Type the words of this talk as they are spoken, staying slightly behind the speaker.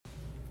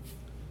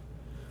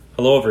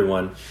Hello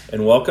everyone,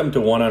 and welcome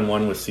to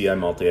One-on-One with CI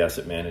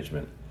Multi-Asset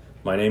Management.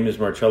 My name is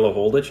Marcello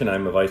Holdich, and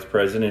I'm a Vice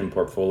President and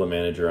Portfolio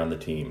Manager on the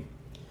team.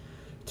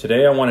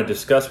 Today I want to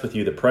discuss with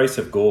you the price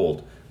of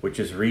gold, which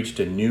has reached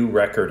a new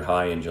record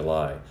high in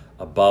July,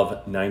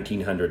 above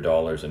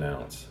 $1,900 an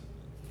ounce.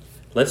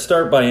 Let's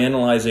start by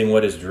analyzing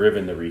what has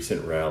driven the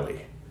recent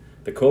rally.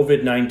 The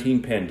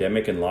COVID-19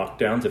 pandemic and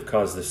lockdowns have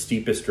caused the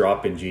steepest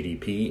drop in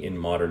GDP in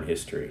modern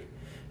history.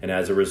 And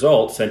as a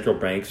result, central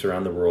banks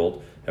around the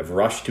world have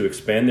rushed to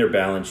expand their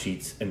balance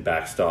sheets and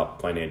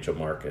backstop financial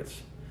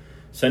markets.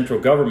 Central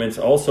governments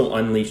also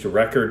unleashed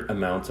record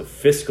amounts of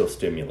fiscal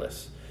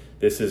stimulus.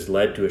 This has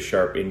led to a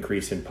sharp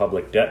increase in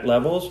public debt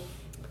levels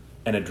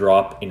and a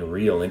drop in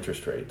real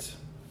interest rates.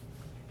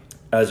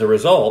 As a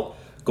result,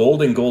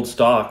 gold and gold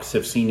stocks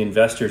have seen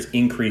investors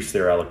increase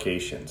their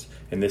allocations,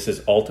 and this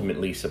has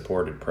ultimately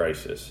supported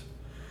prices.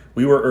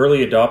 We were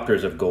early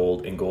adopters of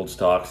gold and gold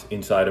stocks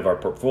inside of our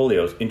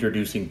portfolios,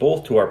 introducing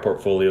both to our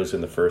portfolios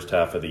in the first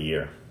half of the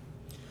year.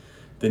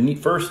 The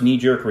first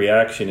knee-jerk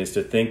reaction is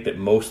to think that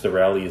most of the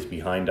rally is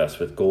behind us,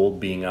 with gold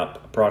being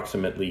up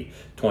approximately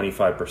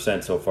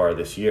 25% so far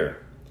this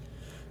year.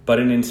 But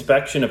an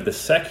inspection of the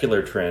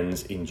secular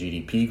trends in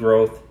GDP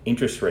growth,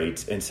 interest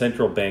rates, and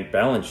central bank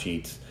balance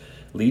sheets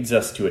leads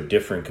us to a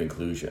different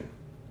conclusion.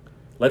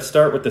 Let's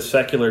start with the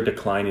secular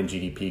decline in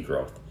GDP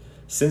growth.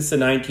 Since the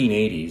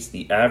 1980s,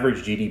 the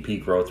average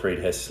GDP growth rate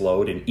has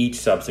slowed in each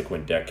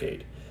subsequent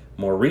decade.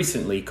 More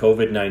recently,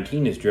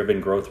 COVID-19 has driven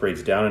growth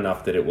rates down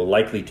enough that it will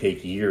likely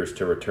take years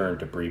to return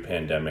to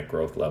pre-pandemic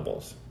growth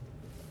levels.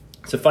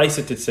 Suffice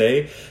it to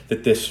say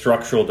that this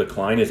structural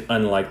decline is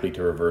unlikely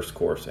to reverse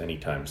course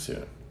anytime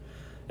soon.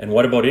 And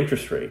what about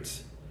interest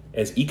rates?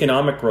 As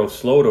economic growth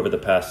slowed over the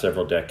past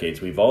several decades,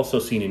 we've also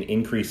seen an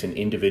increase in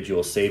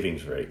individual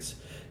savings rates.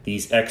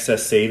 These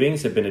excess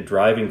savings have been a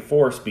driving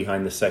force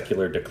behind the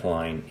secular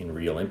decline in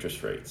real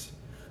interest rates.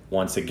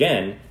 Once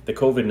again, the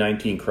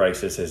COVID-19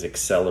 crisis has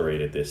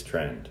accelerated this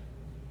trend.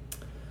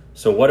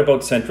 So what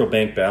about central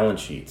bank balance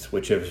sheets,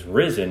 which have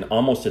risen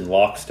almost in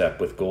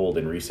lockstep with gold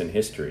in recent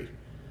history?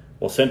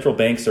 Well, central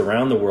banks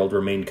around the world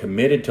remain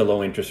committed to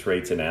low interest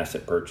rates and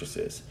asset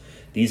purchases.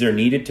 These are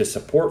needed to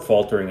support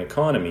faltering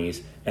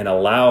economies and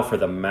allow for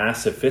the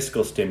massive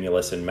fiscal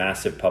stimulus and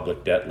massive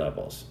public debt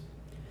levels.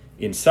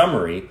 In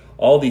summary,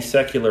 all these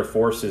secular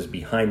forces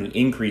behind the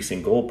increase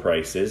in gold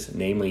prices,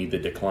 namely the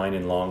decline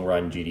in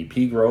long-run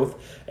GDP growth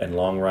and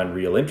long-run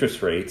real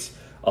interest rates,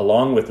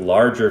 along with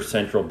larger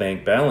central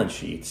bank balance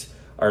sheets,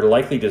 are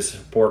likely to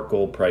support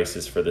gold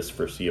prices for this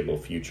foreseeable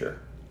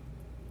future.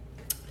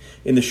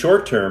 In the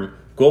short term,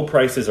 gold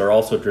prices are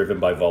also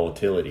driven by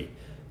volatility.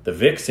 The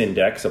VIX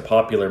index, a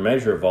popular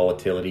measure of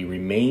volatility,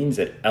 remains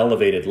at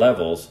elevated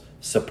levels,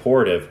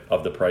 supportive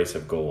of the price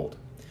of gold.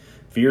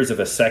 Fears of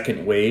a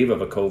second wave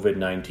of a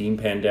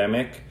COVID-19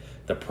 pandemic,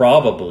 the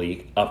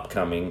probably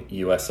upcoming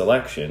U.S.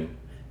 election,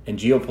 and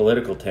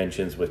geopolitical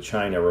tensions with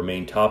China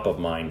remain top of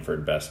mind for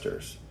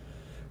investors.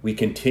 We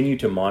continue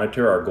to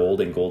monitor our gold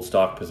and gold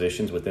stock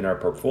positions within our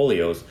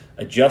portfolios,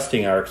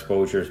 adjusting our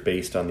exposures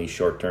based on these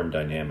short-term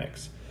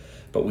dynamics.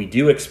 But we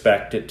do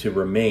expect it to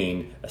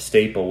remain a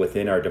staple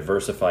within our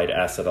diversified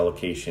asset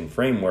allocation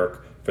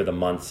framework for the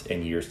months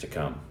and years to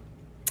come.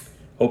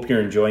 Hope you're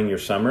enjoying your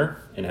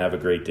summer, and have a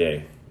great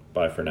day.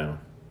 Bye for now.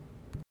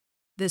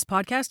 This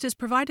podcast is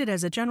provided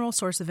as a general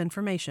source of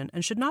information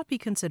and should not be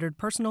considered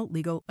personal,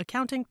 legal,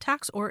 accounting,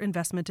 tax, or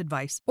investment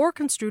advice, or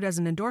construed as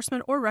an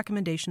endorsement or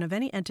recommendation of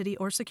any entity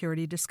or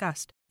security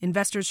discussed.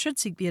 Investors should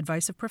seek the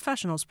advice of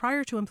professionals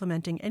prior to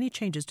implementing any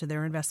changes to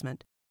their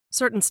investment.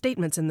 Certain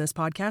statements in this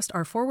podcast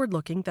are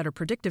forward-looking that are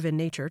predictive in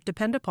nature,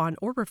 depend upon,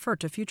 or refer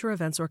to future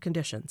events or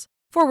conditions.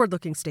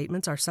 Forward-looking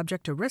statements are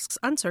subject to risks,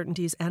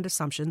 uncertainties, and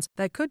assumptions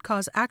that could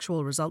cause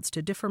actual results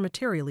to differ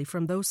materially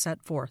from those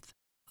set forth.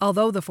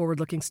 Although the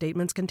forward-looking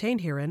statements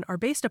contained herein are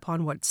based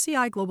upon what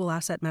CI Global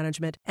Asset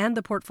Management and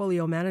the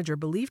portfolio manager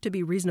believe to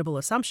be reasonable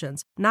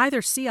assumptions,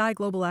 neither CI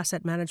Global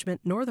Asset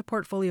Management nor the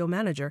portfolio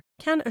manager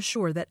can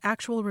assure that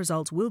actual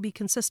results will be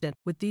consistent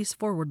with these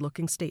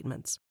forward-looking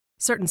statements.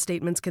 Certain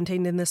statements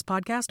contained in this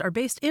podcast are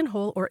based in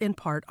whole or in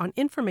part on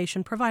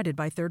information provided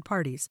by third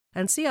parties,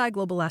 and CI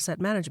Global Asset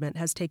Management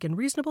has taken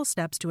reasonable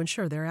steps to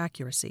ensure their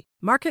accuracy.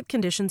 Market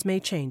conditions may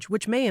change,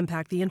 which may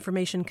impact the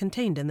information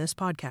contained in this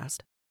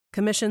podcast.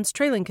 Commissions,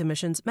 trailing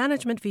commissions,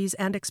 management fees,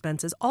 and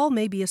expenses all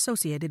may be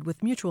associated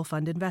with mutual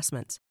fund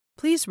investments.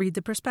 Please read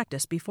the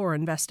prospectus before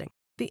investing.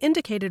 The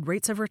indicated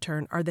rates of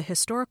return are the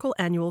historical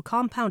annual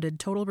compounded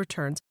total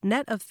returns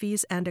net of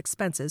fees and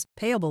expenses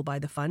payable by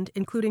the fund,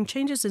 including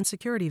changes in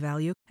security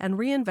value and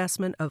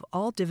reinvestment of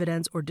all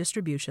dividends or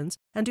distributions,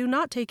 and do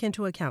not take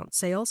into account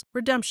sales,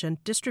 redemption,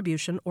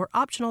 distribution, or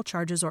optional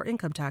charges or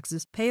income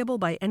taxes payable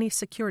by any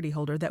security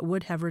holder that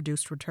would have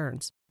reduced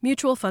returns.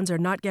 Mutual funds are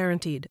not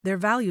guaranteed, their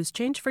values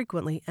change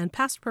frequently, and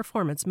past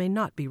performance may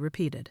not be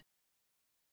repeated.